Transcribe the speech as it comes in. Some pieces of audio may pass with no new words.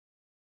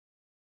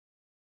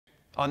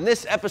On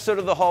this episode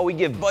of The Haul, we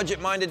give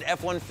budget-minded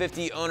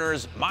F-150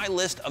 owners my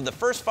list of the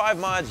first 5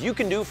 mods you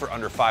can do for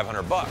under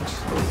 500 bucks.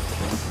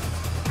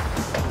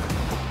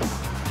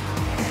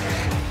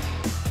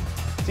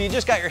 So you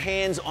just got your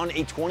hands on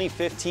a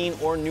 2015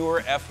 or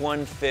newer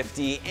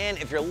F-150, and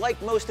if you're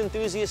like most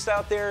enthusiasts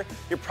out there,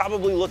 you're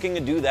probably looking to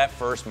do that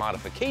first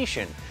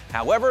modification.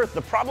 However,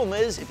 the problem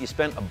is if you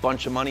spent a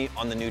bunch of money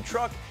on the new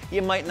truck,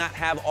 you might not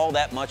have all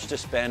that much to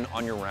spend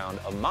on your round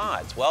of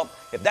mods. Well,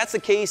 if that's the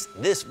case,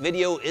 this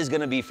video is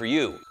gonna be for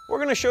you. We're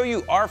gonna show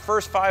you our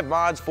first 5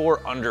 mods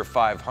for under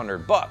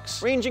 500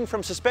 bucks, ranging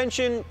from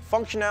suspension,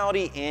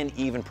 functionality, and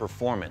even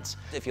performance.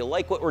 If you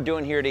like what we're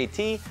doing here at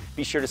AT,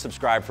 be sure to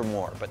subscribe for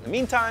more. But in the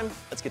meantime,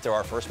 let's get to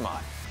our first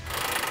mod.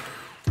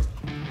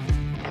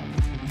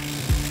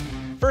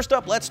 First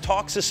up, let's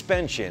talk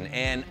suspension.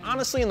 And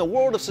honestly, in the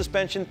world of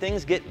suspension,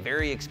 things get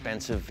very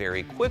expensive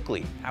very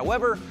quickly.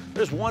 However,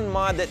 there's one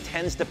mod that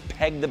tends to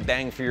peg the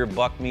bang for your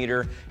buck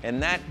meter,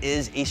 and that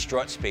is a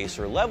strut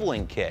spacer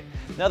leveling kit.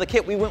 Now, the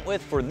kit we went with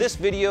for this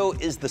video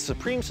is the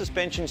Supreme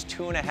Suspension's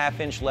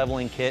 2.5-inch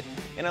leveling kit,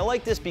 and I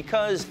like this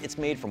because it's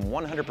made from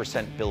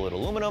 100% billet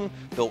aluminum,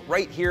 built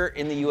right here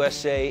in the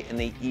USA, and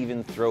they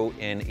even throw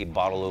in a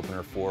bottle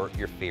opener for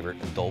your favorite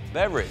adult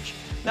beverage.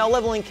 Now,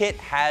 leveling kit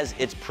has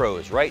its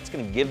pros, right? It's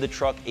gonna give the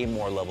truck a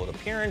more leveled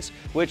appearance,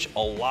 which a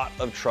lot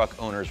of truck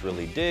owners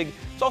really dig.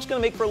 It's also gonna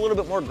make for a little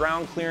bit more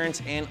ground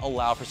clearance and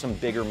allow for some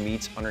bigger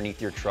meats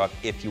underneath your truck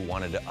if you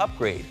wanted to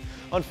upgrade.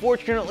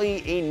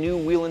 Unfortunately, a new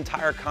wheel and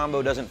tire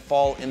combo doesn't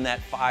fall in that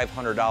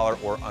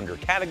 $500 or under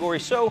category,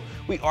 so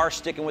we are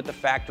sticking with the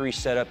factory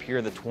setup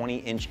here, the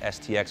 20-inch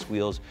STX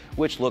wheels,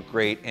 which look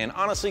great. And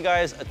honestly,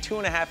 guys, a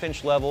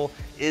 2.5-inch level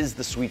is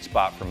the sweet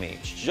spot for me.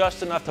 It's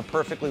just enough to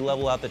perfectly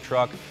level out the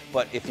truck,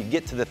 but if you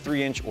get to the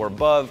 3-inch or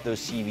above, those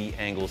CV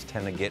angles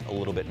tend to get a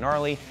little bit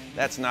gnarly.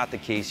 That's not the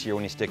case here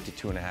when you stick to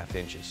 2.5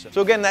 inches.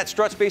 So again, that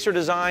strut spacer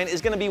design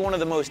is gonna be one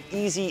of the most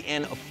easy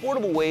and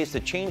affordable ways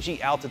to change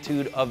the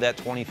altitude of that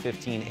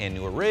 2015 and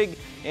newer rig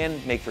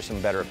and make for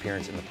some better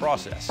appearance in the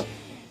process.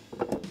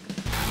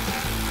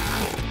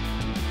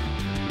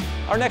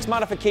 Our next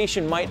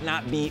modification might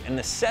not be a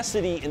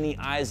necessity in the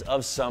eyes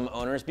of some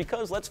owners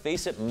because, let's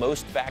face it,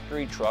 most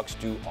factory trucks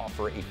do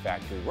offer a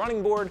factory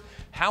running board.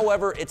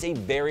 However, it's a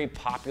very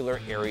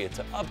popular area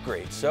to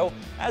upgrade. So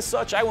as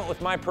such, I went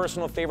with my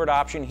personal favorite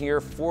option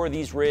here for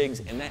these rigs,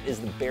 and that is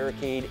the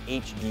Barricade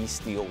HD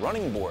steel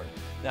running board.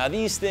 Now,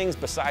 these things,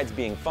 besides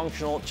being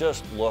functional,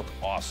 just look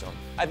awesome.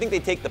 I think they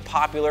take the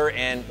popular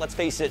and, let's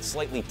face it,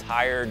 slightly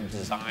tired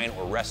design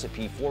or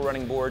recipe for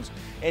running boards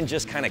and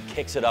just kind of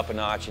kicks it up a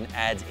notch and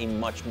adds a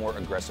much more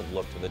aggressive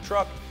look to the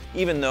truck,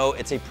 even though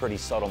it's a pretty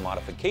subtle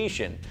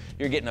modification.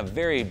 You're getting a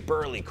very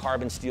burly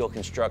carbon steel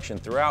construction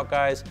throughout,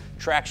 guys.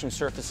 Traction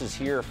surfaces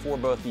here for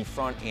both the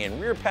front and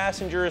rear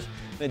passengers,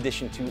 in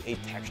addition to a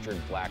textured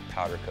black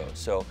powder coat.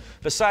 So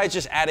besides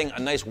just adding a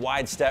nice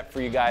wide step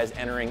for you guys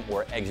entering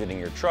or exiting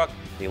your truck,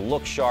 they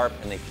look sharp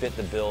and they fit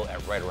the bill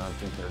at right around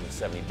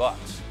 370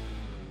 bucks.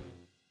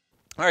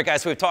 All right,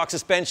 guys, so we've talked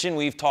suspension,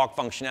 we've talked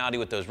functionality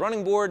with those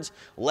running boards.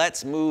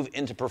 Let's move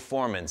into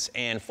performance.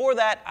 And for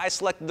that, I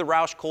selected the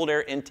Roush cold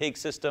air intake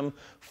system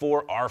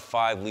for our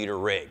 5-liter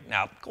rig.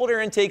 Now, cold air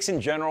intakes in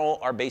general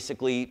are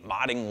basically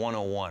modding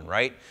 101,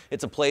 right?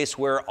 It's a place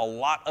where a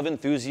lot of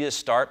enthusiasts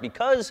start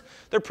because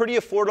they're pretty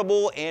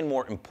affordable and,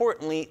 more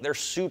importantly, they're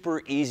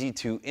super easy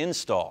to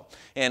install.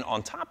 And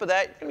on top of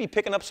that, you're gonna be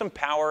picking up some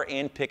power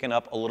and picking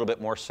up a little bit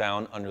more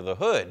sound under the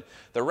hood.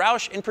 The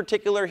Roush in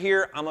particular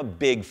here, I'm a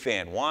big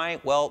fan. Why?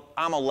 Well,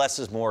 I'm a less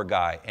is more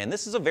guy, and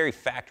this is a very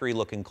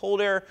factory-looking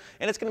cold air,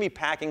 and it's going to be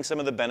packing some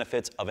of the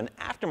benefits of an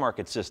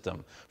aftermarket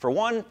system. For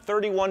one,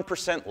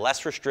 31%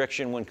 less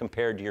restriction when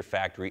compared to your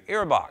factory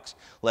airbox.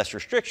 Less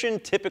restriction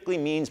typically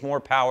means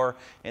more power,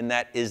 and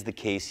that is the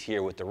case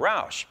here with the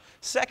Roush.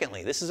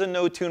 Secondly, this is a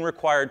no tune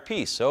required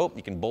piece, so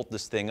you can bolt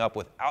this thing up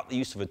without the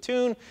use of a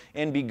tune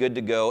and be good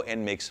to go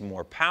and make some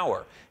more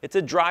power. It's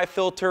a dry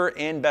filter,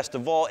 and best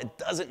of all, it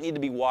doesn't need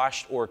to be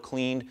washed or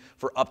cleaned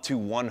for up to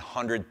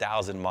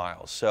 100,000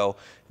 miles. So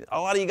a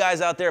lot of you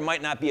guys out there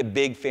might not be a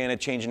big fan of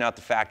changing out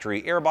the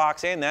factory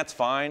airbox, and that's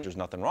fine. There's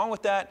nothing wrong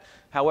with that.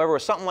 However,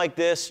 with something like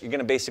this, you're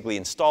gonna basically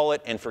install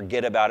it and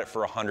forget about it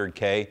for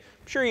 100K.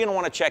 I'm sure you're gonna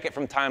wanna check it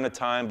from time to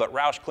time, but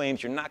Roush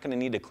claims you're not gonna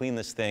need to clean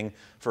this thing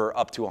for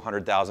up to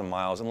 100,000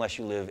 miles unless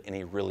you live in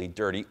a really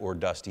dirty or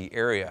dusty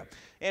area.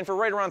 And for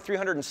right around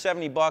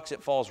 370 bucks,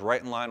 it falls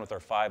right in line with our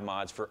 5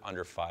 mods for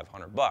under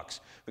 500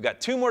 bucks. We've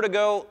got 2 more to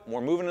go.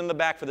 We're moving in the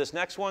back for this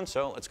next one,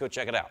 so let's go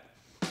check it out.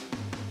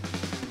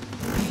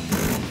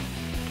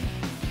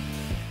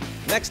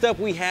 Next up,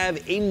 we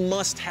have a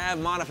must-have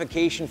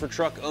modification for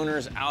truck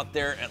owners out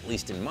there, at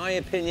least in my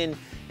opinion,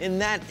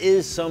 and that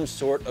is some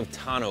sort of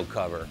tonneau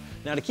cover.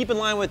 Now, to keep in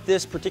line with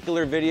this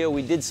particular video,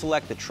 we did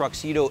select the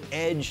Truxedo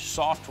Edge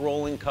soft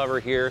rolling cover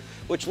here,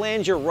 which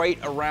lands you right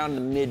around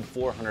the mid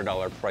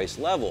 $400 price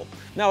level.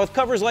 Now, with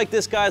covers like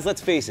this, guys, let's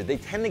face it, they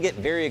tend to get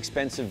very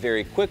expensive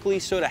very quickly,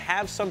 so to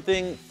have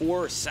something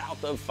for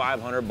south of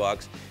 500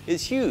 bucks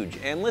is huge.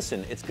 And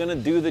listen, it's gonna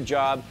do the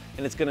job,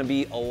 and it's gonna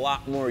be a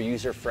lot more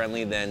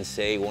user-friendly than,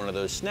 say, one of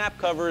those snap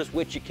covers,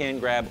 which you can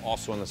grab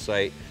also on the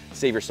site,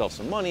 save yourself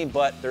some money,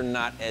 but they're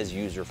not as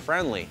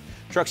user-friendly.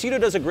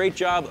 Truxedo does a great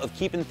job of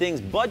keeping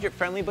things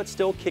budget-friendly, but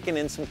still kicking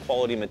in some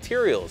quality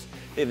materials.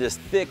 They have this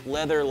thick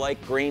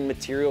leather-like grain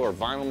material, or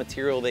vinyl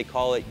material they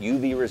call it,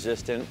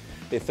 UV-resistant.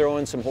 They throw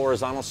in some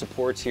horizontal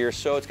supports here,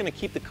 so it's gonna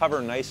keep the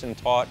cover nice and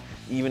taut,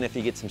 even if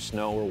you get some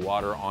snow or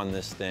water on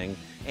this thing.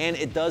 And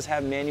it does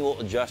have manual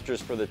adjusters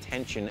for the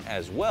tension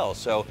as well.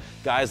 So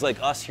guys like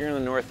us here in the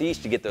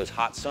Northeast, you get those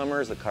hot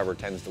summers, the cover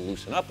tends to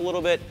loosen up a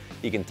little bit.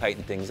 You can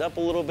tighten things up a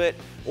little bit.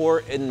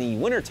 Or in the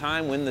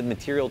wintertime, when the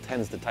material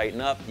tends to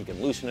tighten up, you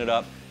can loosen it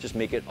up, just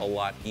make it a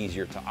lot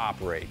easier to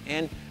operate.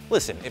 And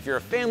listen, if you're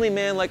a family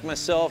man like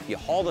myself, you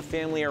haul the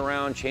family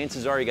around,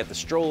 chances are you got the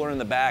stroller in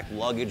the back,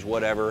 luggage,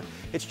 whatever.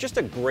 It's just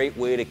a great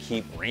way to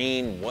keep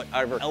rain,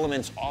 whatever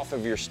elements off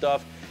of your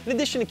stuff, in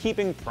addition to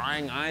keeping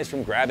prying eyes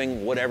from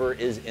grabbing whatever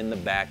is in the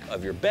back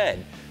of your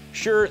bed.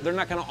 Sure, they're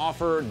not gonna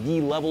offer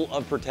the level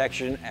of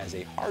protection as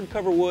a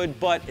hardcover would,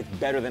 but it's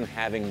better than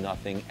having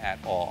nothing at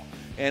all.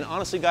 And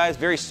honestly, guys,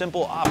 very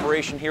simple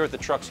operation here with the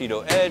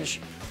Truxedo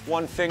Edge.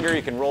 One finger,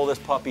 you can roll this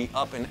puppy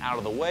up and out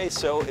of the way.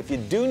 So if you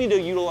do need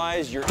to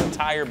utilize your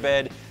entire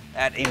bed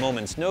at a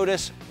moment's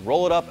notice,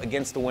 roll it up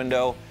against the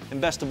window.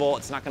 And best of all,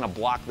 it's not gonna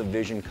block the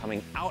vision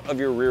coming out of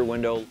your rear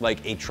window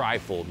like a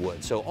trifold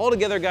would. So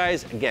altogether,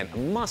 guys, again, a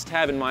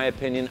must-have in my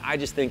opinion. I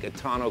just think a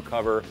tonneau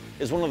cover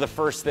is one of the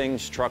first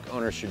things truck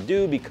owners should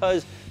do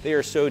because they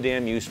are so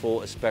damn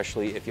useful,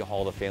 especially if you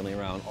haul the family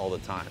around all the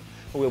time.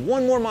 But we have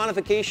one more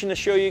modification to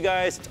show you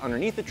guys. It's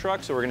underneath the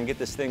truck, so we're gonna get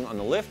this thing on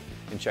the lift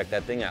and check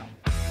that thing out.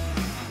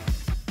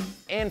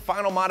 And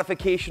final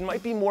modification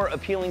might be more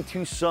appealing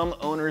to some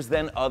owners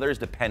than others,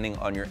 depending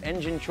on your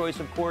engine choice,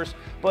 of course,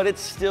 but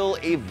it's still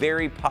a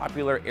very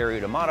popular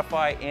area to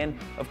modify, and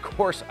of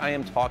course, I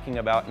am talking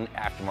about an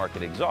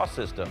aftermarket exhaust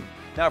system.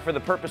 Now, for the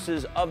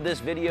purposes of this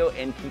video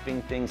and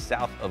keeping things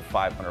south of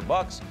 500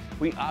 bucks,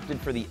 we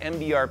opted for the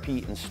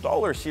MBRP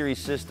Installer Series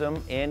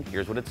system, and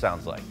here's what it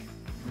sounds like.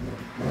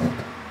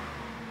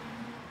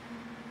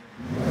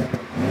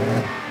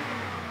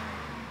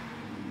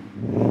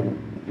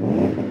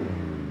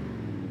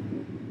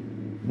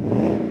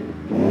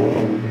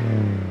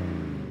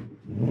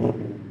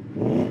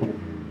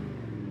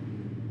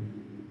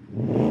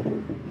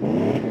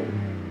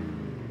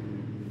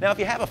 Now, if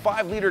you have a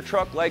 5-liter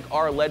truck like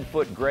our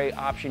Leadfoot Gray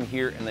option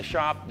here in the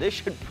shop, this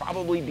should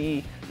probably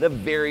be the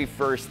very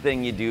first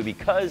thing you do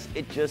because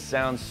it just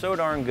sounds so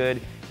darn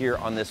good here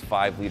on this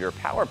 5-liter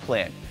power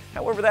plant.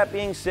 However, that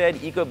being said,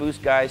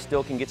 EcoBoost guys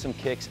still can get some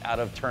kicks out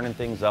of turning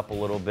things up a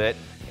little bit.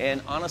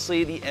 And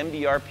honestly, the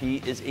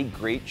MBRP is a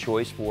great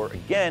choice for,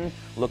 again,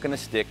 looking to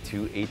stick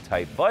to a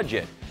tight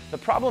budget. The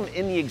problem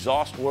in the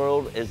exhaust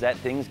world is that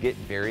things get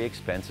very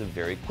expensive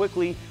very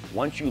quickly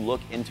once you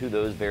look into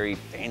those very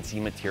fancy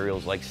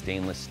materials like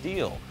stainless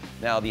steel.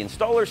 Now, the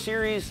Installer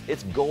Series,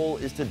 its goal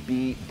is to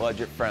be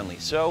budget friendly.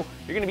 So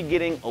you're gonna be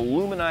getting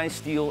aluminized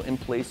steel in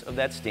place of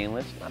that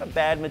stainless. Not a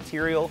bad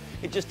material,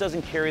 it just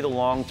doesn't carry the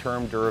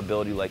long-term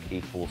durability like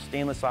a full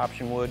stainless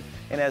option would.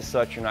 And as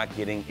such, you're not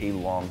getting a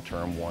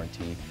long-term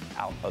warranty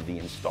out of the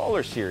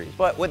Installer Series.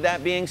 But with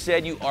that being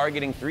said, you are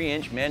getting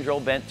 3-inch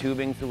mandrel bent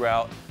tubing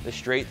throughout, the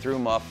straight-through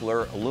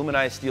muffler,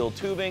 aluminized steel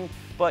tubing,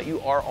 but you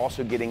are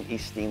also getting a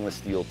stainless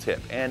steel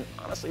tip. And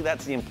honestly,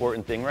 that's the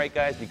important thing, right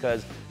guys?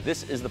 Because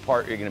this is the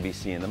part you're gonna be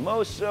seeing the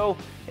most. So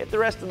if the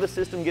rest of the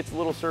system gets a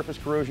little surface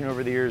corrosion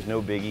over the years,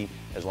 no biggie,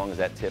 as long as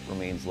that tip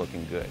remains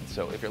looking good.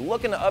 So if you're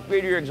looking to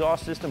upgrade your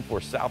exhaust system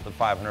for south of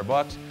 500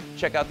 bucks,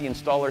 check out the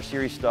Installer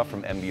Series stuff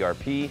from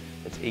MBRP.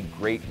 It's a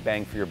great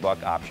bang for your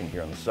buck option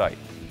here on the site.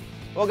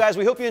 Well guys,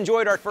 we hope you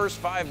enjoyed our first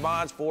 5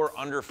 mods for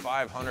under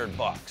 500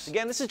 bucks.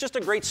 Again, this is just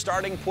a great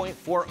starting point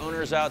for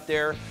owners out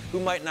there who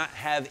might not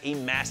have a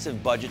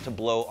massive budget to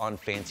blow on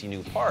fancy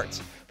new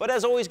parts. But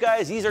as always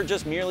guys, these are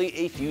just merely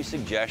a few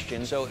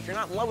suggestions, so if you're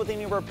not in love with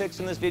any of our picks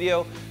in this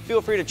video,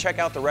 feel free to check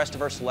out the rest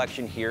of our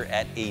selection here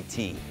at AT.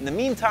 In the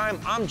meantime,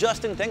 I'm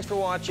Justin, thanks for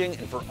watching,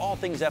 and for all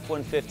things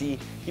F-150,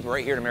 keep it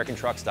right here at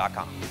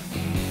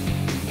AmericanTrucks.com.